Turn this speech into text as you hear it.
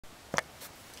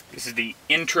This is the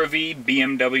Intravee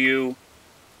BMW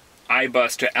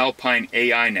iBus to Alpine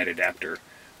AI net adapter.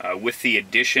 With the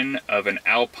addition of an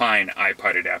Alpine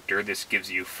iPod adapter, this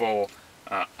gives you full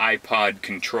iPod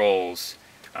controls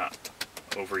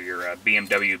over your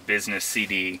BMW Business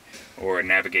CD or a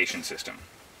navigation system.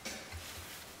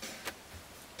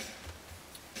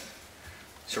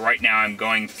 So right now I'm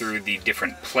going through the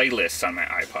different playlists on my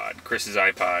iPod. Chris's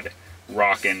iPod,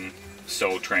 Rockin',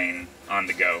 Soul Train, On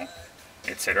The Go,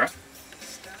 etc.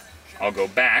 I'll go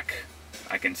back.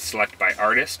 I can select by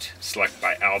artist, select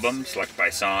by album, select by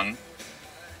song.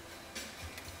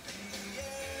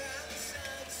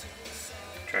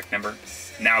 Track number.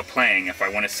 Now playing. If I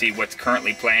want to see what's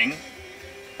currently playing,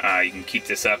 you can keep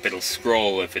this up. It'll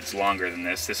scroll if it's longer than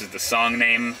this. This is the song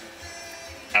name,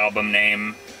 album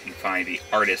name, and finally the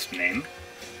artist name.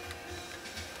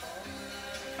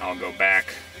 I'll go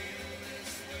back.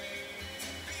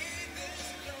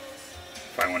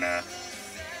 If I want to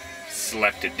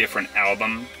select a different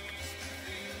album.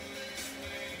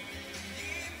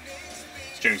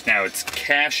 Now it's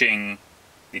caching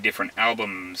the different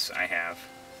albums I have.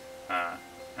 I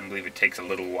believe it takes a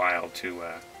little while to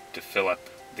fill up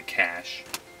the cache.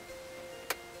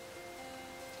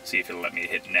 See if it'll let me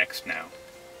hit next now.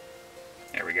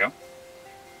 There we go.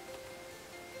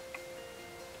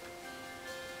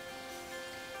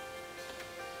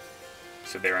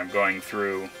 So there I'm going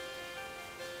through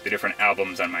the different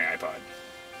albums on my iPod.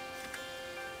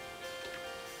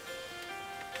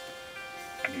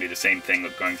 I can do the same thing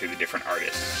with going through the different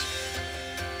artists.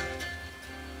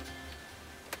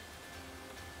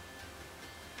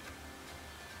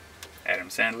 Adam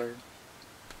Sandler,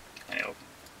 and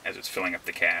as it's filling up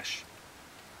the cache.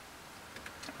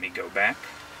 Let me go back.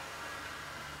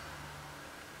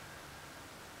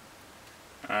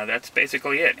 That's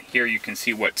basically it. Here you can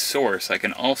see what source. I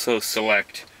can also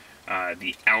select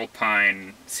the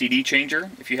Alpine CD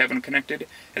changer, if you haven't connected,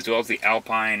 as well as the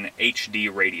Alpine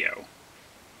HD radio.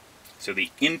 So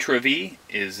the Intravee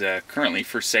is currently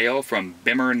for sale from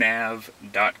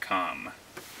bimmernav.com.